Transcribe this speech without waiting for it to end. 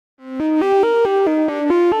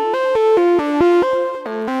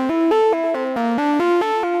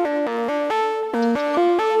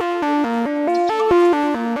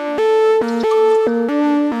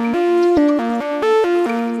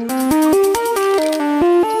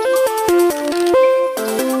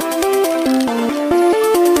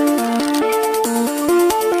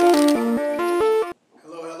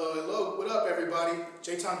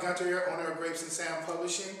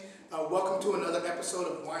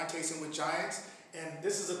wine tasting with giants, and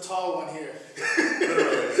this is a tall one here.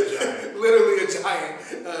 Literally a giant. Literally a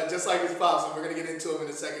giant, just like his pops, and we're going to get into him in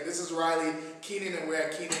a second. This is Reilly Keenan, and we're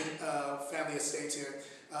at Keenan Family Estates here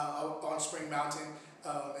on Spring Mountain.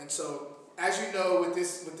 And so, as you know, with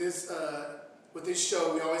this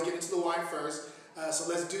show, we always get into the wine first. So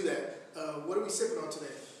let's do that. What are we sipping on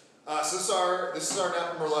today? So this is our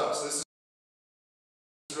Napa Merlot. So this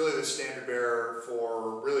is really the standard bearer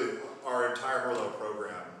for really our entire Merlot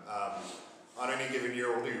program. On any given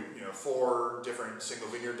year, we'll do 4 different single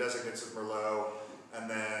vineyard designates of Merlot, and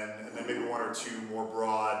then maybe 1 or 2 more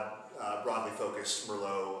broadly focused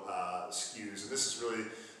Merlot SKUs. And this is really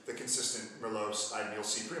the consistent Merlot you'll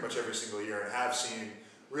see pretty much every single year, and have seen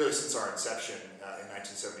really since our inception in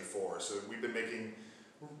 1974. So we've been making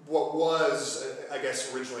what was, I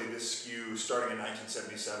guess, originally this SKU starting in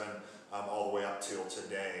 1977 all the way up till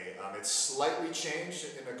today. It's slightly changed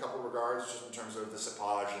in a couple of regards, just in terms of the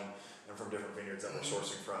cepage and from different vineyards that we're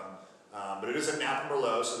sourcing from. But it is a Napa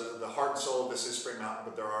Merlot, so the heart and soul of this is Spring Mountain,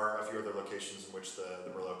 but there are a few other locations in which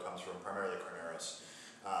the Merlot comes from, primarily Carneros.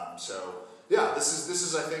 So yeah, this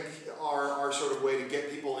is I think our sort of way to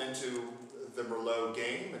get people into the Merlot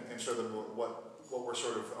game and show them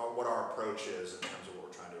what our approach is in terms of what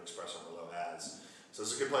we're trying to express our Merlot as. So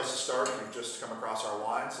it's a good place to start if you've just come across our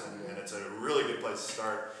wines, and it's a really good place to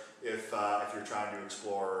start if you're trying to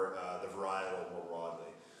explore the varietal more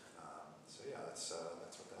broadly. So yeah, that's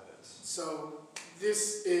what that is. So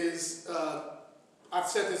this is I've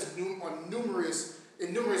said this in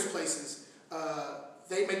numerous places.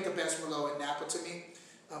 They make the best Merlot in Napa to me.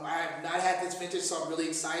 I have not had this vintage, so I'm really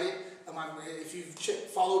excited. If you've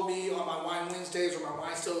followed me on my Wine Wednesdays or my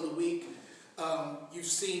Wine Still of the Week, you've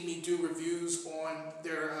seen me do reviews on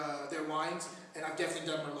their wines, and I've definitely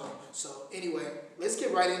done Merlot. So anyway, let's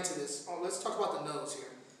get right into this. Let's talk about the nose here.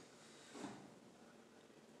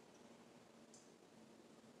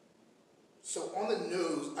 So on the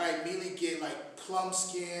nose, I immediately get like plum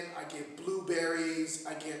skin, I get blueberries,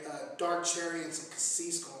 I get dark cherry and some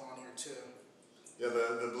cassis going on here too. Yeah,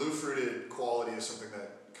 the blue fruited quality is something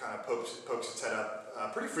that kind of pokes its head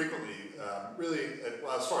up pretty frequently. Really,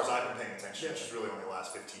 well, as far as I've been paying attention, which is really only the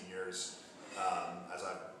last 15 years as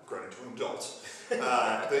I've grown into an adult.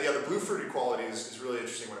 The blue fruited quality is really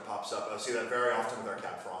interesting when it pops up. I see that very often with our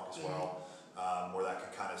Cab Franc as well, where that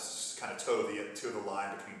can kind of toe the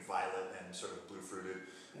line between violet and sort of blue fruited,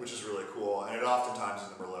 which is really cool. And it oftentimes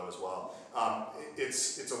in the Merlot as well.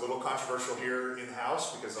 It's a little controversial here in the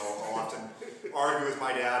house because I'll often argue with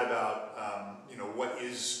my dad about what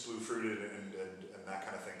is blue fruited and that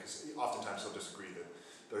kind of thing, because oftentimes he'll disagree that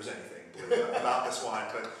there's anything blue about this wine.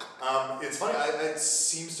 But it's funny, it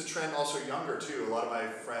seems to trend also younger too. A lot of my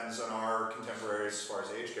friends and our contemporaries, as far as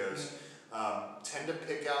age goes, tend to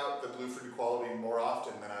pick out the blue fruited quality more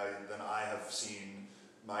often than I have seen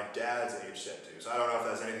my dad's age set to. So I don't know if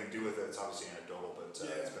that has anything to do with it. It's obviously anecdotal, but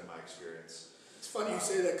it's been my experience. It's funny you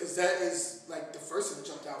say that, because that is like the first thing that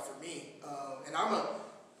jumped out for me. And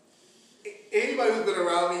anybody who's been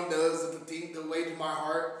around me knows that the way to my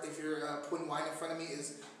heart, if you're putting wine in front of me,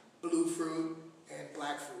 is blue fruit and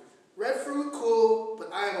black fruit. Red fruit, cool,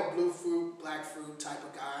 but I am a blue fruit, black fruit type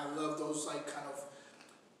of guy. I love those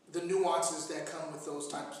the nuances that come with those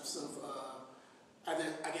types of,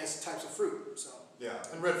 types of fruit. So. Yeah,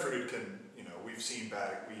 and red fruited can, we see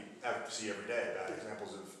every day bad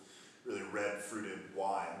examples of really red fruited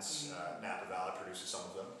wines. Napa Valley produces some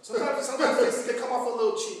of them. Sometimes they come off a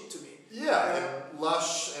little cheap to me. Yeah, and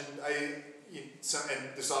lush, and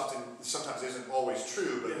this sometimes isn't always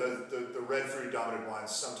true, but the red fruited dominant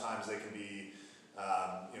wines, sometimes they can be,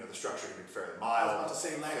 the structure can be fairly mild. I was about to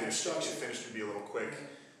say lack of structure. Finish can be a little quick.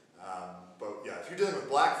 But yeah, if you're dealing with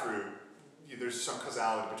black fruit, there's some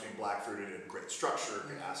causality between black fruited and great structure,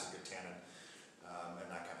 good acid, good tannin,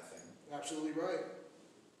 and that kind of thing. Absolutely right.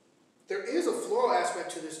 There is a floral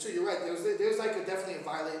aspect to this too. You're right. There's definitely a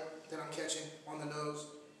violet that I'm catching on the nose.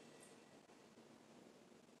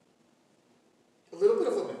 A little bit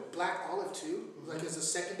of a black olive too. Like as a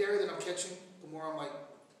secondary that I'm catching. The more I'm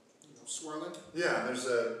swirling. Yeah, and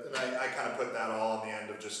I kind of put that all on the end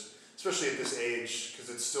of just, especially at this age, because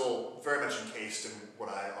it's still very much encased in what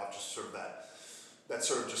just sort of that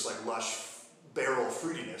sort of just like lush barrel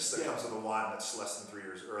fruitiness that comes with a wine that's less than 3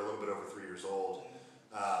 years, or a little bit over 3 years old.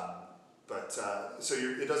 So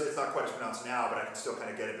it's not quite as pronounced now, but I can still kind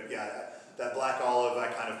of get it. But yeah, that black olive I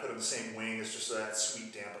kind of put in the same wing as just that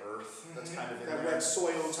sweet damp earth. That's kind of in that there. red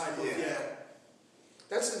soil type of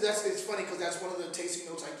It's funny because that's one of the tasting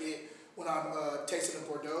notes I get when I'm tasting a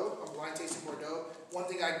Bordeaux. I'm blind tasting Bordeaux. One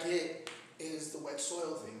thing I get is the wet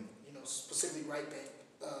soil thing. Specifically ripe bank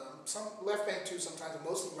some left bank too sometimes, but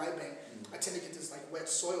mostly right bank. I tend to get this like wet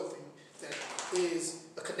soil thing that is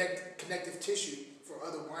a connective tissue for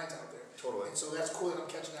other wines out there. Totally. And so that's cool that I'm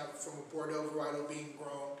catching out from a Bordeaux varietal being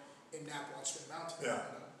grown in Napa on Spring Mountain. Yeah.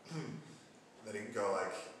 You know? Then you can go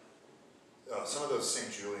like some of those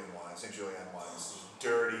St. Julian wines,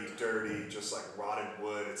 dirty, just like rotted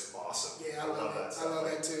wood. It's awesome. Yeah, I love that. stuff. I love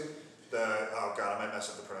that too. Oh god, I might mess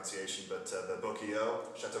up the pronunciation, but the Bocchio,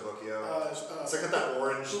 Chateau Bocchio. It's like that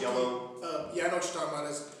orange, yellow. Yeah, I know what you're talking about.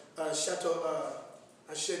 It's Chateau.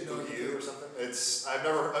 I should know. Bocchio or something. It's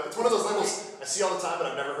one of those labels I see all the time, but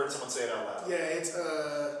I've never heard someone say it out loud. Yeah, it's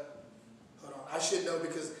hold on. I should know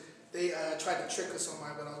because they tried to trick us on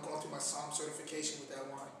when I was going through my SOM certification with that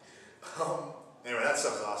wine. Anyway, that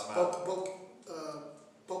stuff's awesome.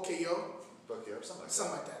 Bocchio, something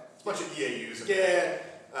like that. that. It's a bunch of EAUs. Yeah.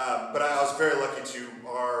 But I was very lucky to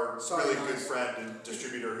our really nice. good friend and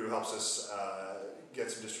distributor who helps us get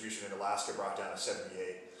some distribution in Alaska, brought down a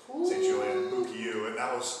 78 St. Julian Bocchio, and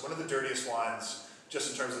that was one of the dirtiest wines,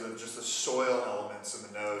 just in terms of just the soil elements in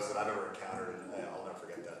the nose that I've ever encountered, and I'll never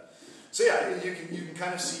forget that. So yeah, you can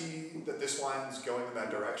kind of see that this wine's going in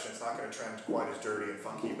that direction. It's not going to trend quite as dirty and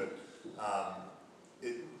funky, but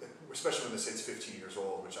especially when this hits 15 years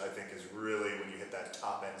old, which I think is really when you hit that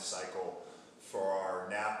top end cycle for our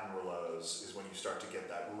Napa Merlots, is when you start to get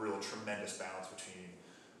that real tremendous balance between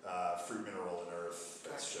fruit, mineral, and earth.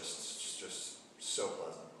 That's just so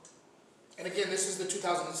pleasant. And again, this is the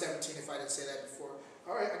 2017, if I didn't say that before.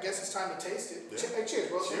 All right, I guess it's time to taste it. Yeah. Hey, cheers,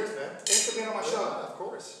 bro. Cheers, man. Thanks for being on my show. Of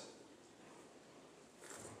course.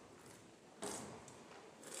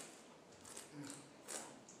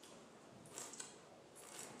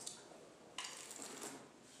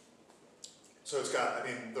 So it's got,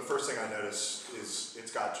 the first thing I notice is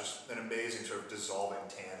it's got just an amazing sort of dissolving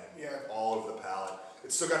tannin all over the palate.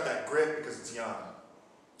 It's still got that grit because it's young,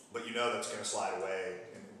 but you know that's going to slide away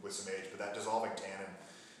with some age. But that dissolving tannin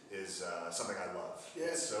is something I love. Yeah.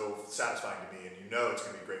 It's so satisfying to me, and you know it's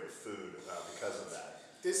going to be great with food because of that.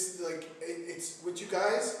 This, it's with you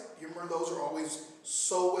guys, your Merlots are always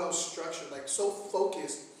so well structured, so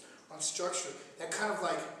focused on structure. That kind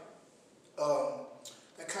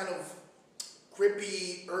of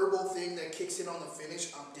grippy herbal thing that kicks in on the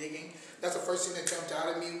finish, I'm digging. That's the first thing that jumped out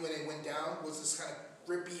at me when it went down, was this kind of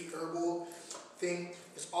grippy herbal thing.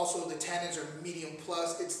 It's also, the tannins are medium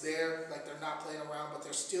plus. It's there, they're not playing around, but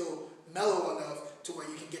they're still mellow enough to where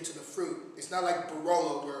you can get to the fruit. It's not like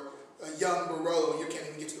Barolo, where a young Barolo, you can't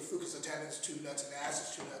even get to the fruit because the tannin's too nuts and the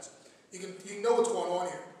acid's too nuts. You know what's going on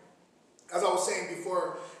here. As I was saying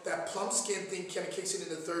before, that plum skin thing kind of kicks in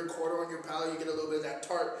the third quarter on your palate. You get a little bit of that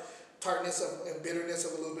tartness and bitterness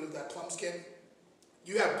of a little bit of that plum skin.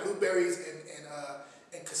 You have blueberries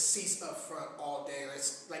and cassis up front all day.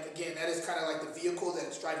 It's again, that is kind of like the vehicle that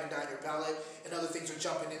it's driving down your palate, and other things are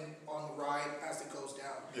jumping in on the ride as it goes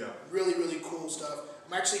down. Yeah. Really, really cool stuff.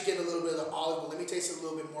 I'm actually getting a little bit of the olive, but let me taste it a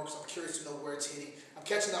little bit more because I'm curious to know where it's hitting. I'm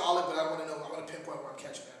catching the olive, but I want to pinpoint where I'm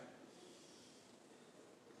catching it.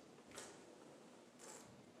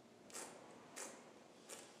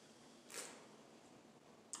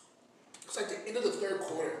 It's like the end of the third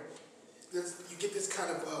quarter. You get this kind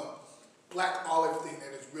of black olive thing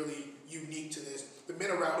that is really unique to this. The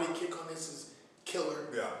minerality kick on this is killer.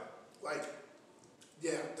 Yeah.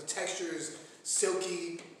 The texture is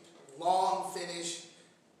silky, long finish.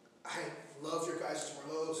 I love your guys'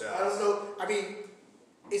 Merlots. Yeah. I don't know.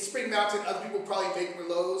 It's Spring Mountain. Other people probably make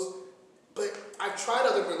Merlots, but I've tried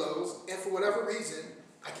other Merlots, and for whatever reason,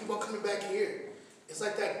 I keep on coming back here. It's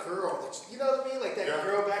like that girl you know what I mean? Like that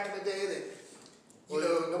girl back in the day that,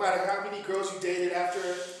 no matter how many girls you dated after,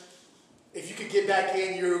 if you could get back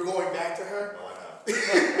in, you're going back to her. Oh,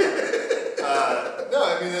 I know.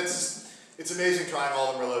 It's amazing trying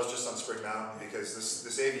all the Merlots just on Spring Mountain, because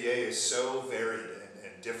this AVA is so varied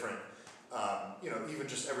and different. Even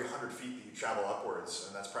just every 100 feet that you travel upwards,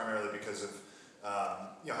 and that's primarily because of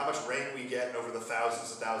how much rain we get over the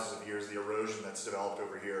thousands and thousands of years, the erosion that's developed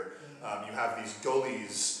over here. You have these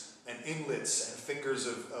gullies and inlets and fingers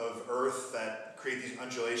of earth that create these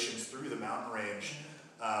undulations through the mountain range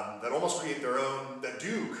that almost create their own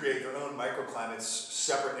microclimates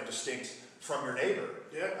separate and distinct from your neighbor.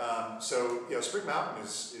 Yeah. Spring Mountain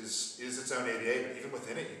is its own AVA, but even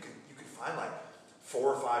within it, you could find 4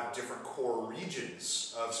 or 5 different core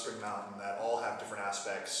regions of Spring Mountain that all have different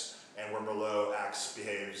aspects, and where Merlot acts,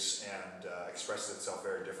 behaves, and expresses itself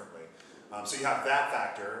very differently. So you have that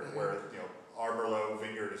factor where our Merlot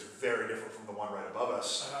vineyard is very different from the one right above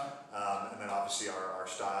us, and then obviously our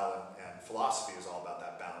style and philosophy is all about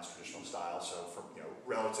that balanced traditional style. So from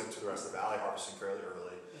relative to the rest of the valley, harvesting fairly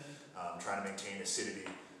early, trying to maintain acidity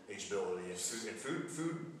ageability and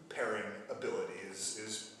food pairing ability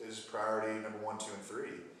is priority number 1, 2, and 3.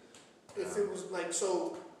 If it was like,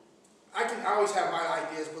 so I always have my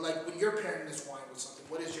ideas, but like when you're pairing this wine with something,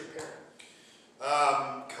 what is your pairing?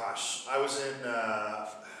 Gosh, I was in,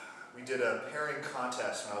 we did a pairing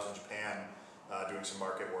contest when I was in Japan doing some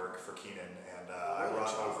market work for Keenan, and I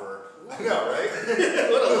brought over, I know, right?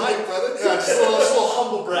 What a life, brother. Yeah, just a little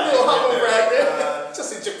humble brag. A little humble brag there.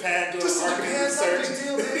 Just in Japan doing marketing research. Just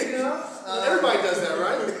in Japan, not a big deal, dude, you know? Everybody does that,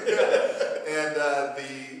 right? Yeah. And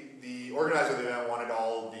the organizer of the event wanted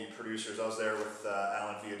all the producers. I was there with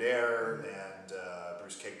Alan Vineyard and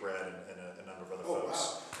Bruce Cakebread and a number of other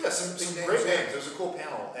folks. Wow. Yeah, some great names. It was a cool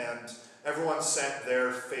panel, and everyone sent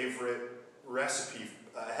their favorite recipe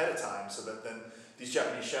ahead of time so that then these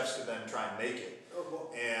Japanese chefs could then try and make it. Oh,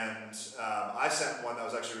 cool. And I sent one that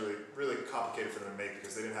was actually really, really complicated for them to make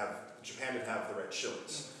because Japan didn't have the right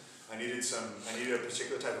chilies. I needed a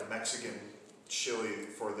particular type of Mexican chili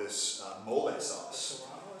for this mole sauce.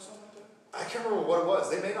 Serrano or something like that? I can't remember what it was.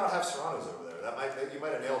 They may not have serranos over there. You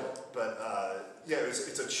might have nailed it. But yeah,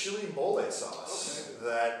 it's a chili mole sauce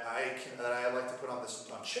that I like to put on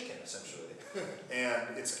chicken essentially.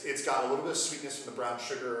 And it's got a little bit of sweetness from the brown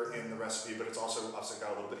sugar in the recipe, but it's also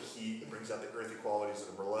got a little bit of heat. It brings out the earthy qualities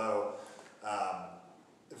of the Merlot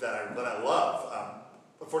that I love.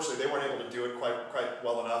 Unfortunately, they weren't able to do it quite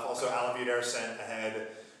well enough. Also, Alan Vineyard sent ahead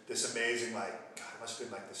this amazing, it must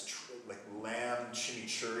have been this lamb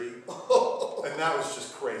chimichurri, and that was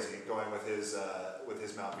just crazy going with his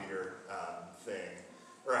Mount Veeder thing,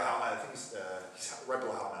 or I think he's right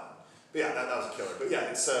below Howell Mountain. But yeah, that was a killer. But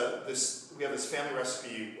yeah, it's we have this family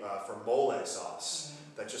recipe for mole sauce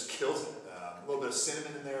that just kills it. A little bit of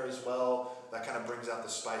cinnamon in there as well. That kind of brings out the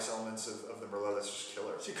spice elements of the Merlot. That's just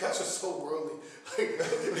killer. You guys are so worldly.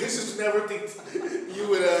 You just never think you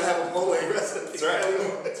would have a mole recipe. That's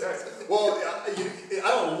right. That's right. Well, I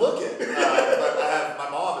don't look it, but my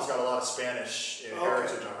mom has got a lot of Spanish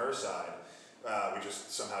heritage on her side. We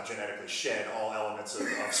just somehow genetically shed all elements of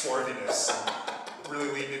swarthiness and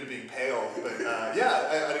really leaned into being pale. But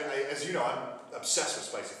I, as you know, I'm obsessed with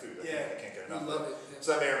spicy food. I can't get enough. I love it. Yeah.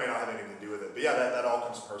 So that may or may not have anything to do with it. But yeah, that all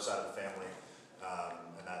comes from her side of the family,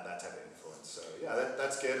 and that type of influence. So yeah,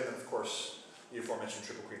 that's good. And then of course, the aforementioned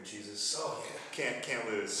triple cream cheeses. Oh yeah. Can't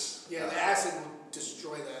lose. Yeah, the acid will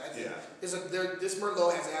destroy that. I think this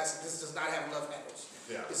Merlot has acid. This does not have love handles.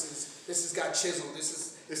 Yeah. This has got chisel.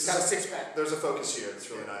 This got a 6-pack. There's a focus here that's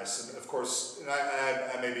really nice. And of course,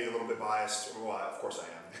 I may be a little bit biased. Well, of course I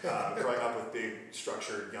am. Growing up with big,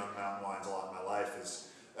 structured, young mountain wines a lot in my life this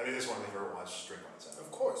is one of my favorite wines to drink on its own.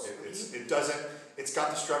 Of course. It's got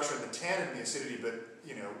the structure and the tannin and the acidity, but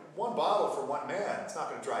one bottle for one man, it's not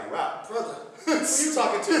going to dry you out. Brother, who are you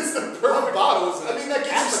talking to? It's the perfect bottle. That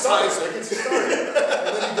gets you started.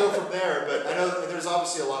 And then you go from there. But I know there's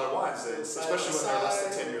obviously a lot of wines that, especially when they're less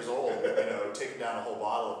than 10 years old, taking down a whole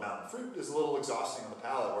bottle of mountain fruit is a little exhausting on the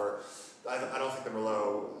palate. Where I don't think the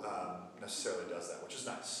Merlot necessarily does that, which is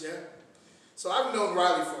nice. Yeah. So I've known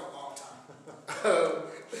Reilly for a long time.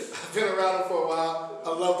 I've been around him for a while. I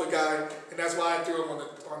love the guy, and that's why I threw him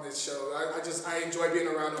on this show. I enjoy being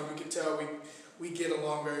around him. You can tell we get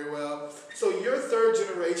along very well. So you're third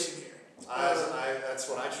generation here. That's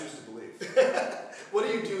what I choose to believe. What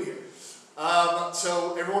do you do here?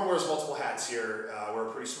 So everyone wears multiple hats here. We're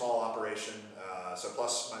a pretty small operation. So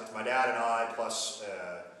plus my dad and I, plus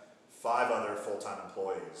 5 other full-time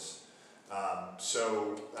employees.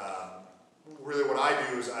 Really what I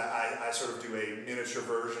do is I sort of do a miniature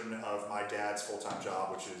version of my dad's full-time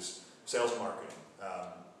job, which is sales and marketing.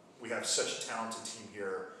 We have such a talented team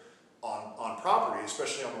here on property,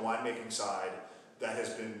 especially on the winemaking side, that has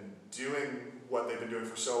been doing what they've been doing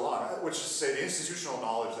for so long, which is to say the institutional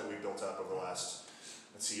knowledge that we've built up over the last,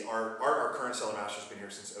 our current cellar master's been here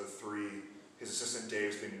since '03. His assistant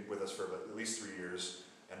Dave's been with us for at least 3 years.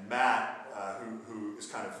 And Matt, who is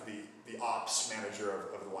kind of the ops manager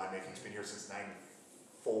of the winemaking, has been here since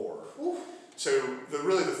 '94. Ooh. So the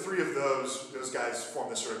 3 of those guys form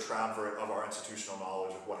this sort of triumvirate of our institutional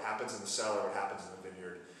knowledge of what happens in the cellar, what happens in the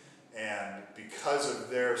vineyard. And because of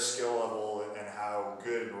their skill level and how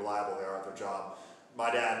good and reliable they are at their job,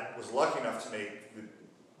 my dad was lucky enough to make the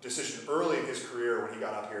decision early in his career when he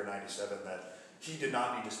got up here in '97 that he did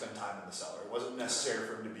not need to spend time in the cellar. It wasn't necessary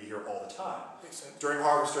for him to be here all the time. During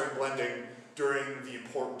harvest, during blending, during the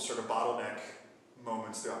important sort of bottleneck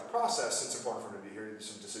moments throughout the process, it's important for him to be here.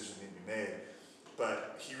 Some decisions need to be made.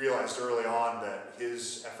 But he realized early on that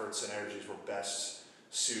his efforts and energies were best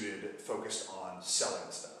focused on selling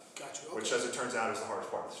the stuff. Gotcha. Okay. Which, as it turns out, is the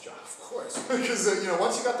hardest part of this job. Of course. Because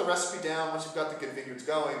once you've got the recipe down, once you've got the good vineyards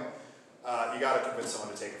going, you got to convince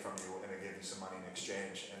someone to take it from you and then give you some money in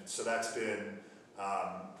exchange. And so that's been,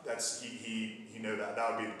 he knew that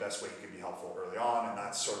would be the best way he could be helpful early on, and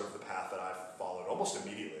that's sort of the path that I've followed almost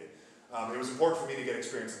immediately. It was important for me to get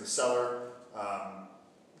experience in the cellar,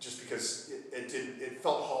 just because it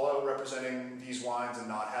felt hollow representing these wines and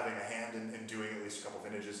not having a hand in doing at least a couple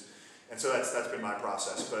vintages. And so that's been my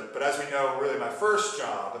process. But as we know, really my first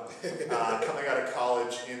job coming out of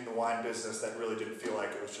college in the wine business that really didn't feel like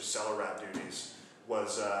it was just cellar rat duties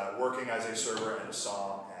was working as a server and a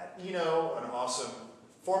somm at Eno, an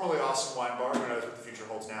formerly awesome wine bar, who knows what the future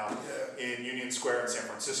holds now, in Union Square in San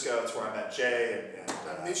Francisco. That's where I met Jay and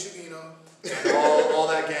I miss you, Eno. And all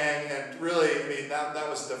that gang. And really, I mean, that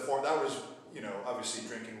was the form. That was, obviously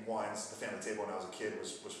drinking wines at the family table when I was a kid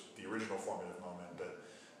was the original formative moment. But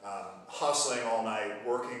hustling all night,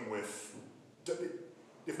 working with,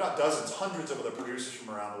 if not dozens, hundreds of other producers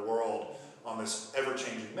from around the world on this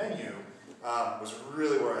ever-changing menu, was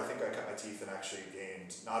really where I think I cut my teeth and actually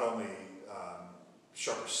gained not only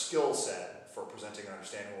sharper skill set for presenting and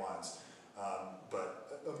understanding wines,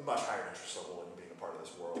 but a much higher interest level in being a part of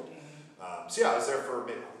this world. So yeah, I was there for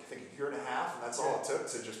maybe I think a year and a half, and that's all it took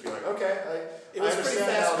to just be like, okay, it was pretty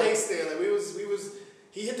fast paced there. Like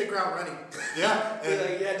he hit the ground running. Yeah,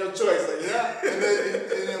 and he had no choice. And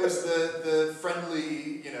it was the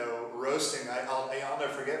friendly, roasting. I'll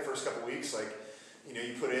never forget first couple weeks. Like,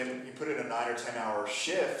 you put in a 9 or 10 hour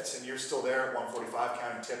shift, and you're still there at 1:45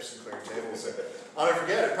 counting tips and clearing tables. And I'll never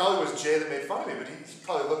forget. It probably was Jay that made fun of me, but he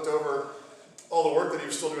probably looked over all the work that he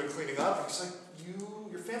was still doing cleaning up, and he's like,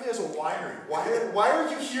 your family has a winery. Why are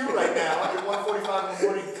you here right now at 1:45 in the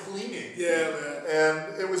morning cleaning? Yeah, man.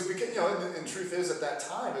 And it was because, and truth is, at that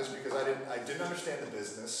time, it was because I didn't understand the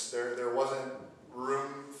business. There wasn't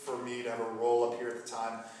room for me to have a role up here at the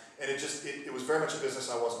time, and it was very much a business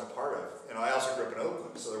I wasn't a part of. And I also grew up in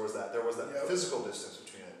Oakland, so there was that physical distance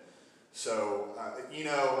between it. So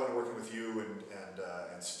and working with you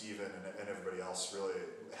and Steven and everybody else really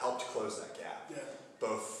helped close that gap. Yeah.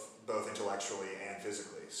 Both intellectually and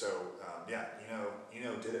physically. So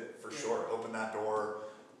Eno did it for sure. Opened that door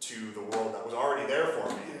to the world that was already there for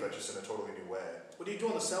me, but just in a totally new way. What do you do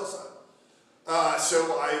on the sales side?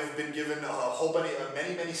 So I've been given a whole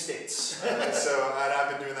many states. And I've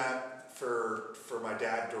been doing that for my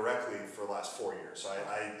dad directly for the last 4 years. So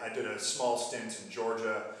I did a small stint in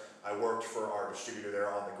Georgia. I worked for our distributor there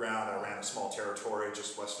on the ground. I ran a small territory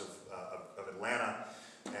just west of Atlanta,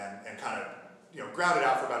 and kind of grounded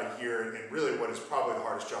out for about a year in really what is probably the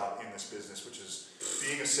hardest job in this business, which is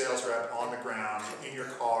being a sales rep on the ground, in your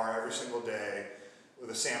car every single day, with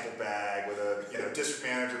a sample bag, with a district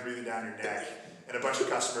manager breathing down your neck, and a bunch of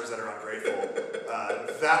customers that are ungrateful.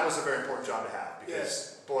 That was a very important job to have,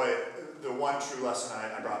 because, boy, the one true lesson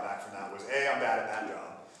I brought back from that was, I'm bad at that job.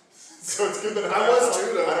 So it's good that I was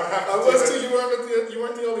too, though. I was too. You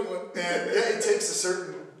weren't the only one. And it takes a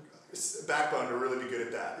certain backbone to really be good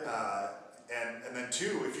at that. Yeah. And then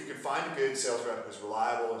two, if you can find a good sales rep who's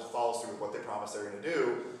reliable and follows through with what they promise they're going to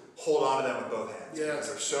do, hold on to them with both hands. Yeah. Because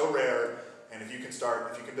they're so rare, and if you can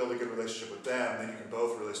build a good relationship with them, then you can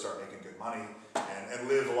both really start making good money and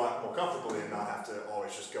live a lot more comfortably, and not have to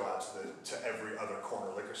always just go out to every other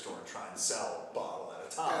corner liquor store and try and sell a bottle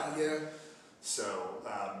at a time. Yeah. So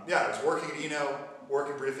I was working at Eno,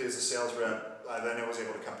 working briefly as a sales rep. Then I was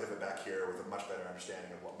able to come pivot back here with a much better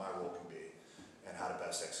understanding of what my role can be and how to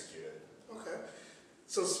best execute it. Okay.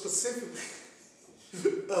 So specifically,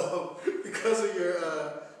 because of your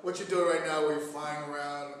what you're doing right now, where you're flying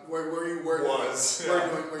around, where you work,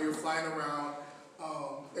 where you're flying around,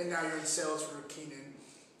 and now you're in sales for Keenan.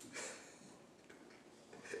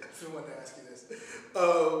 I wanted to ask you this.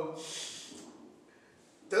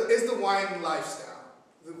 Is the wine lifestyle,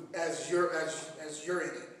 as you're in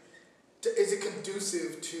it, is it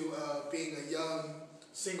conducive to being a young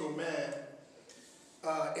single man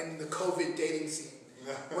in the COVID dating scene?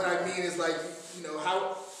 What I mean is, like,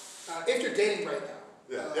 how if you're dating right now.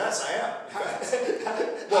 Yes, I am.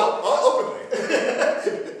 Openly.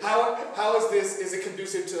 How is this? Is it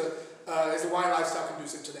conducive to? Is the wine lifestyle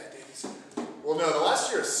conducive to that dating scene? Well, no. The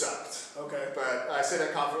last year sucked. Okay. But I say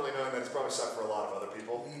that confidently, knowing that it's probably sucked for a lot of other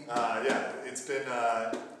people. It's been.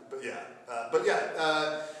 I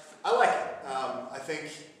like it. I think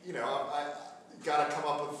I gotta come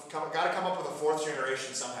up with a fourth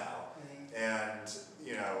generation somehow, and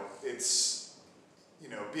it's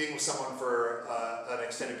being with someone for an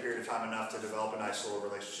extended period of time enough to develop a nice little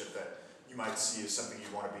relationship that you might see as something you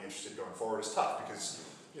want to be interested in going forward is tough, because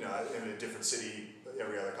I'm in a different city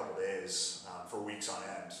every other couple of days for weeks on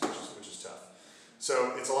end, which is tough.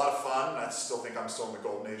 So it's a lot of fun, and I still think I'm still in the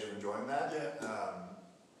golden age of enjoying that. Yeah.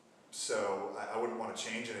 so I wouldn't want to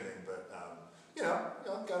change anything, but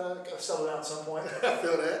gotta settle down at some point. I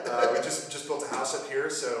feel that. We just built a house up here,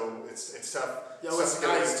 so it's tough. Yeah, it's to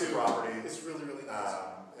get nice into too. property. It's really nice.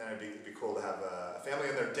 And it'd be cool to have a family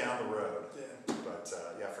in there down the road. Yeah. But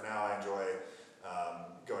for now I enjoy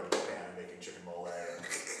going to Japan and making chicken mole and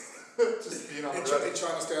just being on the road. And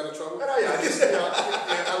trying to stay out of trouble.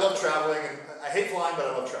 I love traveling, and I hate flying, but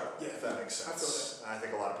I love traveling. Yeah, if that makes sense. I feel that. And I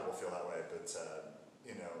think a lot of people feel that way, but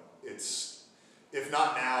it's if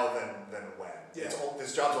not now, then when? Yeah.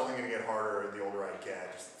 This job's only going to get harder the older I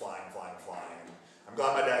get. Just flying. I'm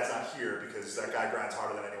glad my dad's not here because that guy grinds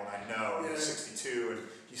harder than anyone I know. Yeah. He's 62 and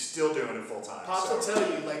he's still doing it full time. Pops will tell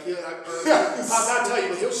you, like Pops not tell you,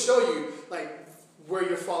 but he'll show you like where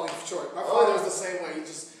you're falling short. My father was the same way. He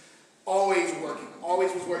just always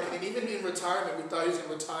was working, and even in retirement, we thought he was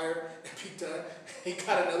gonna retire and be done. He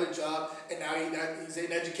got another job, and now he's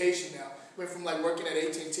in education now. Went from like working at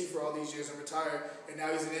AT&T for all these years and retired, and now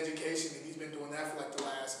he's in education, and he's been doing that for like the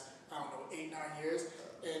last 8-9 years.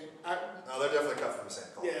 And no, they're definitely cut from the same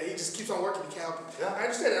cloth. Yeah, he just keeps on working. He can't help it. Yeah. I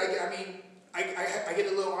understand it. I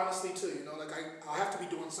get a little honesty too. Like I'll have to be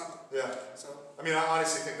doing something. Yeah. So I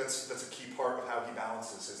honestly think that's a key part of how he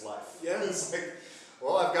balances his life. Yeah. It's like,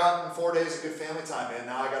 well, I've gotten 4 days of good family time in.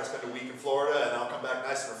 Now I got to spend a week in Florida, and I'll come back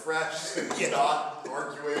nice and refreshed, and not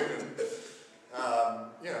arguing.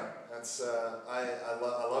 And that's I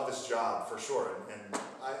love this job for sure. And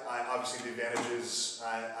I obviously the advantages.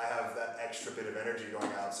 I have that extra bit of energy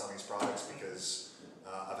going out and selling these products because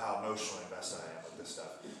of how emotionally invested I am with this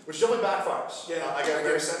stuff, which definitely backfires. Yeah, I get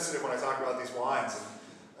very sensitive when I talk about these wines, and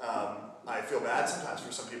I feel bad sometimes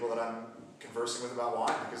for some people that I'm conversing with about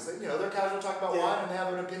wine because they're casual talking about wine and they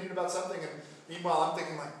have an opinion about something, and meanwhile I'm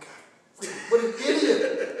thinking like, God, what an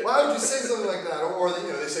idiot! Why would you say something like that? Or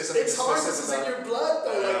they say something. It's hard because it's in your blood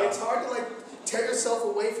though. Yeah. Like it's hard to tear yourself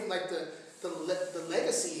away from like the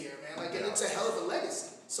legacy here, man. Like and it's a hell of a legacy.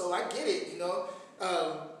 So I get it,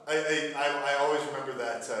 I always remember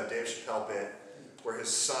that Dave Chappelle bit where his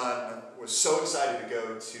son was so excited to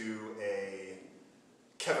go to a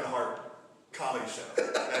Kevin Hart comedy show,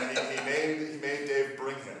 and he made Dave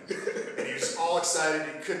bring him, and he was all excited.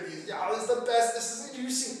 He couldn't. This is the best. This is a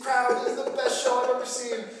juicy crowd. This is the best show I've ever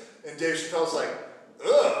seen. And Dave Chappelle's like,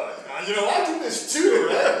 ugh, I do this too,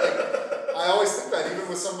 right? Like, I always think that even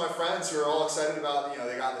with some of my friends who are all excited about,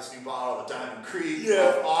 they got this new bottle of Diamond Creek,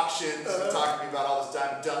 auctions, and talking to me about all this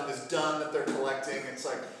Diamond Dun that they're collecting. It's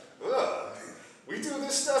like, ugh. We do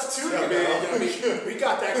this stuff too, we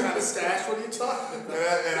got that kind of stash. What are you talking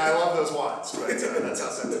about? And I love those wines, but that's how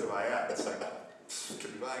sensitive I am. It's like,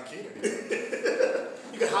 could be buying Keenan.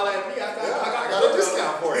 You can holler at me. I got a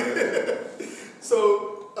discount for you.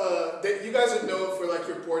 So, you guys are known for like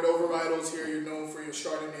your Bordeaux varietals here. You're known for your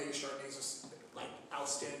Chardonnay. Your Chardonnays is like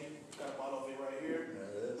outstanding. Got a bottle of it right here. There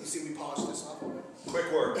it is. You see, we polished this off of it.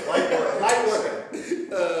 Quick work, light work.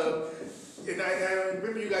 And I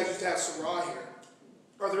remember you guys used to have Syrah here.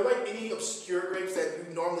 Are there like any obscure grapes that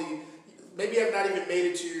you normally maybe have not even made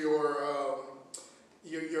it to your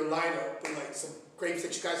lineup, but like some grapes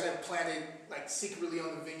that you guys have planted like secretly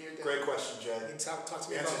on the vineyard? Great question, Jed. And talk to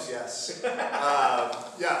me the about answer is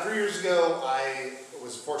yes. 3 years ago, I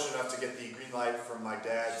was fortunate enough to get the green light from my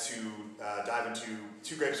dad to dive into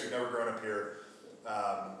two grapes we've never grown up here.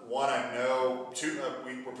 One I know, two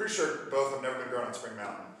we're pretty sure both have never been grown on Spring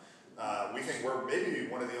Mountain. We think we're maybe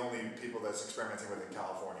one of the only people that's experimenting with in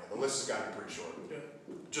California. The list has got to be pretty short. Yeah.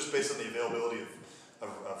 Just based on the availability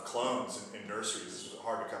of clones in nurseries, it's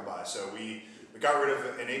hard to come by. So we got rid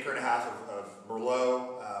of an acre and a half of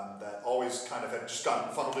Merlot that always kind of had just gotten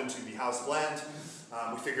funneled into the house blend.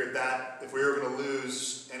 We figured that if we were going to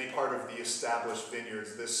lose any part of the established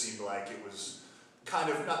vineyards, this seemed like it was kind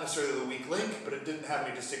of not necessarily the weak link, but it didn't have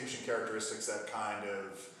any distinguishing characteristics that kind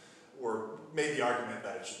of made the argument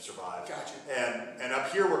that it should survive. Gotcha. And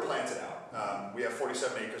up here we're planted out. We have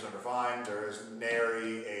 47 acres under vine. There is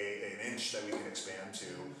nary an inch that we can expand to,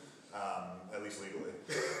 at least legally.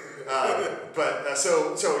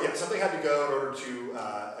 So something had to go in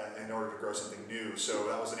order to grow something new. So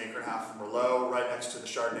that was an acre and a half of Merlot, right next to the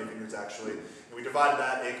Chardonnay vineyards actually. And we divided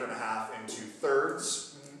that acre and a half into thirds.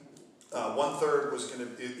 1/3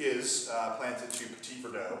 is planted to Petit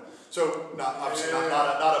Verdot. So not a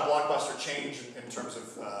blockbuster change in terms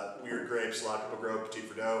of weird grapes. A lot of people grow Petit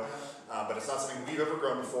Verdot, but it's not something we've ever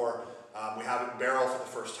grown before. We have it in barrel for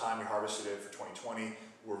the first time. We harvested it for 2020.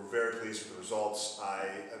 We're very pleased with the results.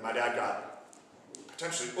 My dad got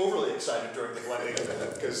potentially overly excited during the blending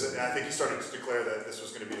because I think he started to declare that this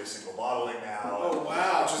was going to be a single bottling now. Oh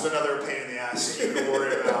wow! Which is another pain in the ass to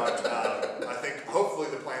worry about. I think hopefully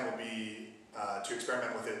the plan will be to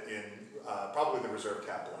experiment with it in probably the reserve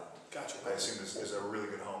cab blend. Gotcha. I assume is a really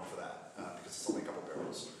good home for that because it's only a couple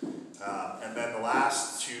barrels. And then the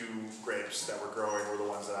last two grapes that we're growing were the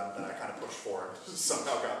ones that I kind of pushed for and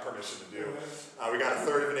somehow got permission to do. We got a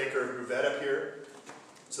third of an acre of Mouvette up here.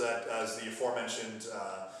 So that is the aforementioned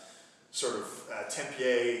sort of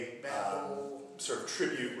Tempier sort of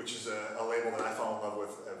tribute, which is a label that I fell in love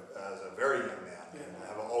with as a very young man and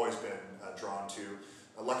have always been drawn to.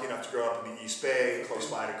 Lucky enough to grow up in the East Bay, close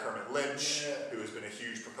by to Kermit Lynch, who has been a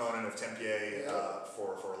huge proponent of Tempier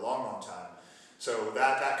for a long, long time. So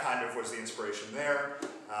that kind of was the inspiration there.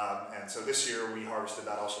 And so this year we harvested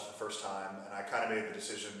that also for the first time, and I kind of made the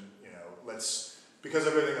decision, because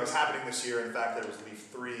of everything that was happening this year, and the fact that it was leaf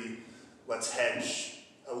 3, let's hedge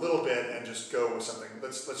a little bit and just go with something.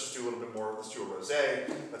 Let's just do a little bit more. Let's do a rosé.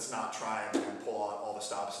 Let's not try and pull out all the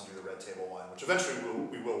stops and do the red table wine, which eventually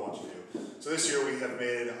we will want to do. So this year we have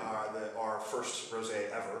made our first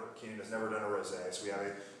rosé ever. Keenan has never done a rosé, so we have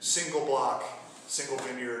a single block, single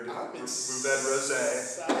vineyard Mouvette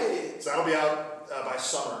rosé. So that'll be out by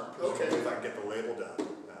summer, presumably, if I can get the label done.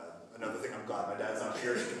 Another thing I'm glad my dad's not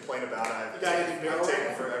here to complain about. I've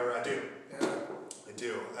taken forever. I do. I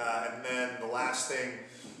do. And then the last thing,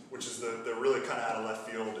 which is the really kind of out of left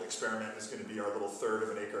field experiment, is going to be our little third of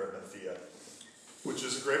an acre of Menthea, which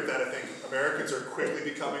is a grape that I think Americans are quickly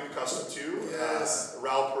becoming accustomed to. Yes.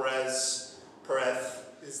 Raul Perez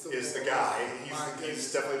is the guy.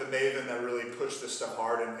 He's definitely the maven that really pushed this stuff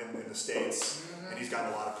hard in the States. And he's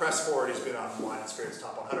gotten a lot of press for it. He's been on Wine and Spirits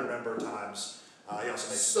Top 100 member times. He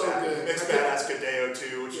also makes Badass Cadeo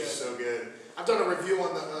too, which is so good. I've done a review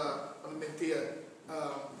on the Menthea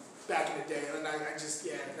back in the day, and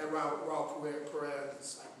that Raul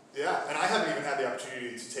Perez. Yeah, and I haven't even had the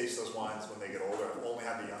opportunity to taste those wines when they get older. I've only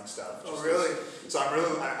had the young stuff. Oh, really? So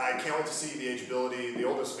I can't wait to see the ageability. The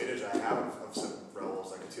oldest vintage I have of some Raul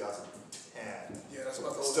is like a 2010. Yeah, that's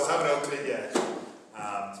about the oldest. Still haven't opened it yet.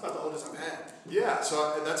 It's about the oldest I've had. Yeah,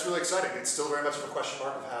 so that's really exciting. It's still very much of a question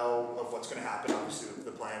mark of what's going to happen. Obviously,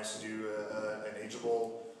 the plan is to do an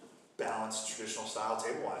ageable, balanced, traditional style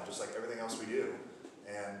table wine, just like everything else we do,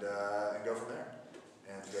 and go from there.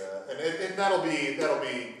 And that'll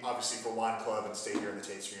be obviously for Wine Club and stay here in the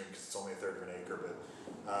tasting room because it's only a third of an acre. But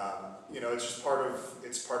it's just part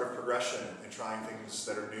of progression and trying things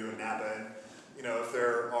that are new in Napa. And if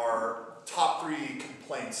there are top 3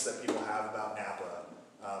 complaints that people have about Napa,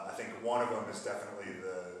 I think one of them is definitely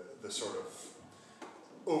the sort of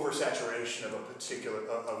oversaturation of a particular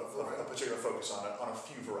focus on a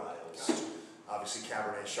few varietals. Gotcha. Obviously,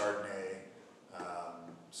 Cabernet, Chardonnay,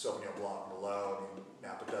 Sauvignon Blanc, Merlot. I mean,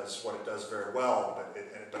 Napa does what it does very well,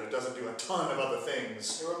 but it doesn't do a ton of other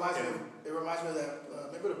things. It reminds me of that.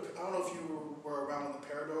 I don't know if you were around when the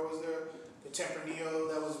Parador was there. The Tempranillo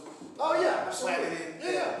that was planted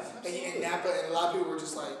in Napa, and a lot of people were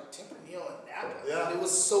just like, Tempranillo in Napa? Yeah. And it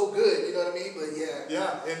was so good, you know what I mean? But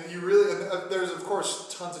yeah, and you really, there's of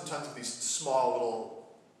course tons and tons of these small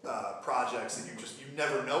little projects that you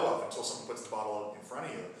never know of until someone puts the bottle in front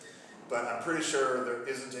of you. But I'm pretty sure there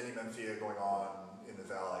isn't any Menthea going on in the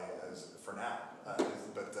valley for now.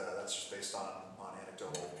 But that's just based on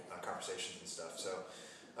anecdotal conversations and stuff. So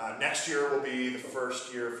next year will be the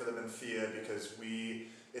first year for the Menthea because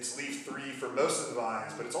it's leaf 3 for most of the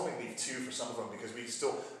vines, but it's only leaf 2 for some of them because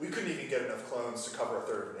we couldn't even get enough clones to cover a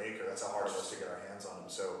third of an acre. That's how hard it was to get our hands on them.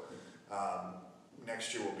 So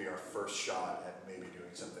next year will be our first shot at maybe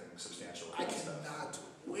doing something substantial. I cannot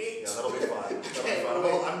wait. Yeah, that'll be fun.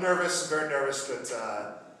 Well, I'm nervous, very nervous, but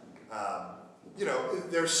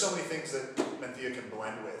there's so many things that Menthea can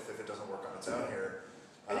blend with if it doesn't work on its own here.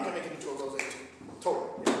 And you can make it into a rosé too.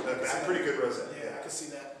 Totally. Yeah, pretty good rosé. Yeah, I can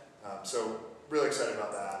see that. So really excited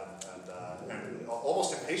about that and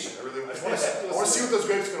almost impatient. I just want to see what those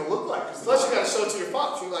grapes are going to look like. Plus, you got to show it to your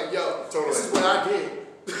pops. You're like, yo, this is what I did.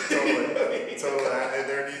 Totally. And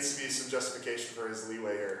there needs to be some justification for his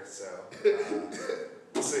leeway here. So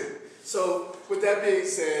we'll see. So with that being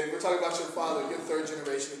said, we're talking about your father, your third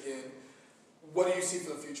generation again. What do you see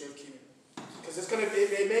for the future of Keenan? Because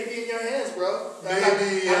it may be in your hands, bro. I'm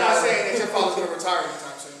not saying that your father's going to retire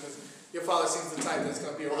anytime soon, because your father seems the type that's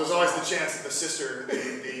going to be around. Well, there's always the chance that the sister,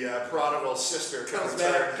 the prodigal sister, comes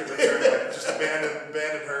back. Could return, just abandon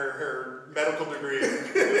her medical degree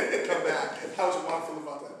and come back. How would your mom feel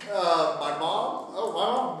about that? My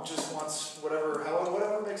mom just wants whatever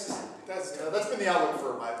makes us happy. That's been the outlook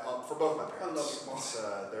for both my parents. I love your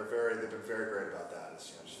mom. They've been very great about that.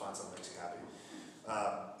 It's, just find something that makes you happy.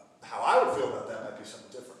 How I would feel about that might be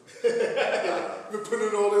something different. We're putting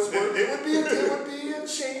in all this work. It would be a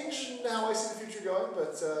change in how I see the future you're going,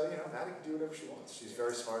 but Maddie can do whatever she wants. She's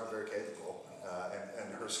very smart and very capable,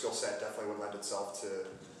 and her skill set definitely would lend itself to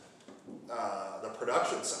the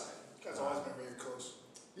production side. You guys always been very close.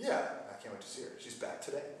 Yeah, I can't wait to see her. She's back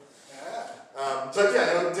today. Yeah. But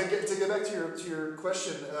yeah, to get back to your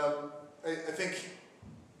question, I think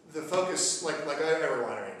the focus, like every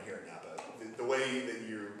winery in here in Napa, the way that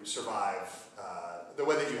you survive, the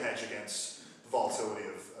way that you hedge against the volatility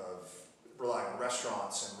of relying on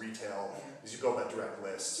restaurants and retail is you build that direct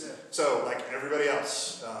list. Yeah. So like everybody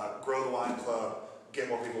else, grow the wine club, get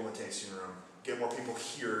more people in the tasting room, get more people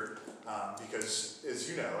here, because as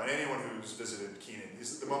you know, and anyone who's visited Keenan,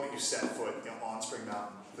 is the moment you set foot on Spring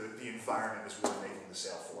Mountain, the environment is really making the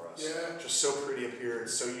sale for us. Yeah. Just so pretty up here,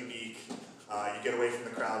 it's so unique. You get away from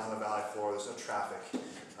the crowds on the valley floor, there's no traffic.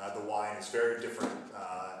 The wine is very different,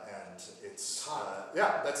 and it's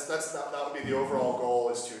that would be the overall goal,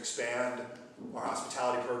 is to expand our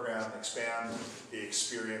hospitality program, expand the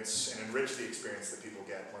experience, and enrich the experience that people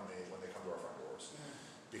get when they come to our front doors.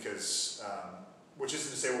 Because which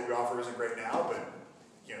isn't to say what we offer isn't great now, but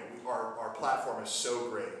our platform is so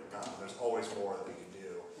great. There's always more that we can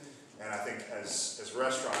do, and I think as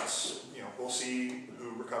restaurants, we'll see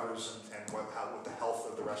who recovers and what the health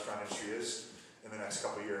of the restaurant industry is in the next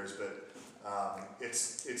couple of years, but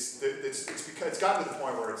it's gotten to the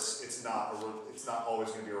point where it's not always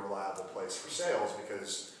going to be a reliable place for sales,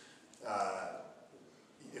 because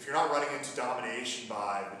if you're not running into domination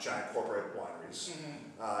by the giant corporate wineries,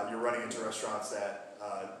 you're running into restaurants that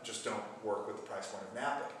just don't work with the price point of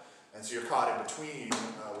Napa. And so you're caught in between,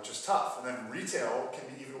 which is tough. And then retail can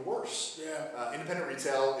be even worse. Yeah. Independent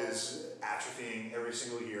retail is atrophying every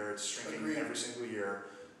single year. It's shrinking every single year.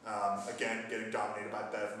 Again, getting dominated by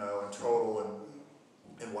BevMo and Total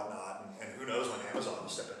and whatnot. And who knows when Amazon will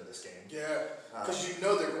step into this game. Yeah, because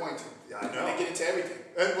they're going to. Yeah, I know. They get into everything.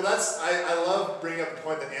 And, I love bringing up the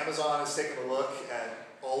point that Amazon has taken a look at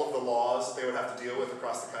all of the laws that they would have to deal with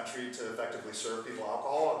across the country to effectively serve people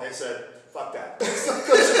alcohol, and they said, fuck that.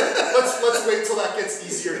 let's wait till that gets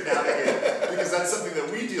easier to navigate, because that's something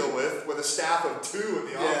that we deal with a staff of 2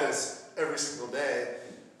 in the office every single day.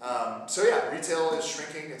 So yeah, retail is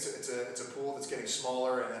shrinking. It's a pool that's getting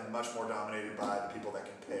smaller and much more dominated by the people that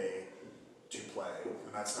can pay to play,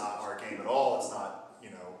 and that's not our game at all. It's not,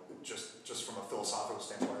 just from a philosophical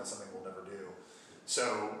standpoint, that's something we'll never do.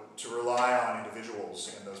 So to rely on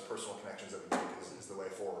individuals and those personal connections that we make is the way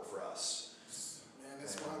forward for us. Man,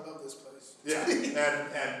 that's why I love this place. Yeah,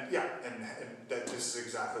 and that this is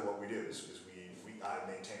exactly what we do. Is I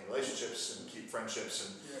maintain relationships and keep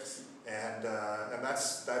friendships, and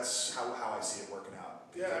that's how I see it working out.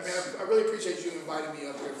 Yeah, I really appreciate you inviting me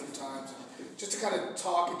up here a few times, just to kind of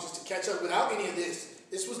talk and just to catch up. Without any of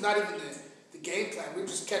this was not even the game plan. We were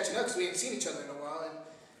just catching up because we hadn't seen each other in a while, and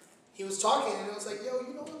he was talking, and I was like, yo,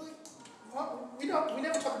 we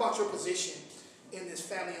never talk about your position in this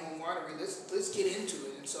family-owned winery. Let's get into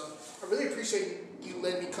it. And so I really appreciate you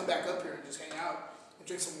letting me come back up here and just hang out and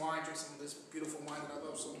drink some wine, drink some of this beautiful wine that I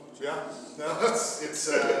love so much. Yeah, no,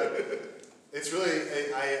 it's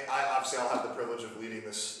really, I obviously I'll have the privilege of leading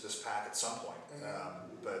this pack at some point,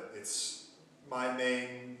 but it's my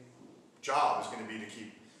main job is going to be to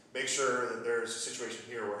make sure that there's a situation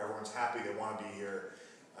here where everyone's happy, they want to be here,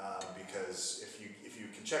 because if you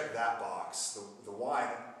can check that box, the wine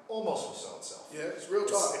almost will sell itself. Yeah, it's real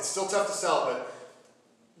talk. It's still tough to sell, but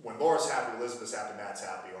when Laura's happy, Elizabeth's happy, Matt's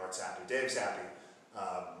happy, Art's happy, Dave's happy,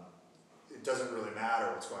 it doesn't really matter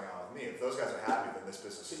what's going on with me. If those guys are happy, then this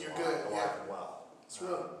business is alive and well. It's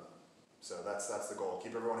real. So that's the goal.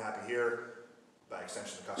 Keep everyone happy here. By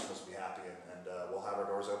extension, the customers will be happy, and we'll have our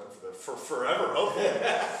doors open for forever, hopefully.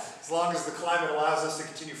 As long as the climate allows us to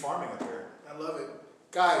continue farming up here. I love it.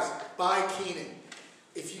 Guys, buy Keenan.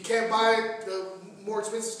 If you can't buy the more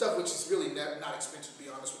expensive stuff, which is really not expensive to be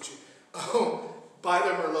honest with you, buy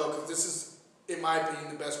their Merlot, because this is, in my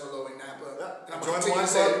opinion, the best Merlot in Napa. Yeah. And I'm join going to the wine continue to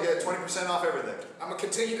say club and get 20% off everything. I'm going to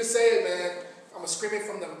continue to say it, man. I'm going to scream it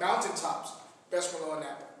from the mountaintops. Best Merlot in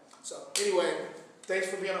Napa. So, anyway, thanks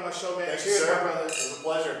for being on my show, man. Thank Cheers, you, sir. my brother. It was a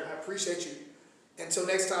pleasure. I appreciate you. Until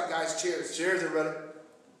next time, guys, cheers. Cheers, everybody.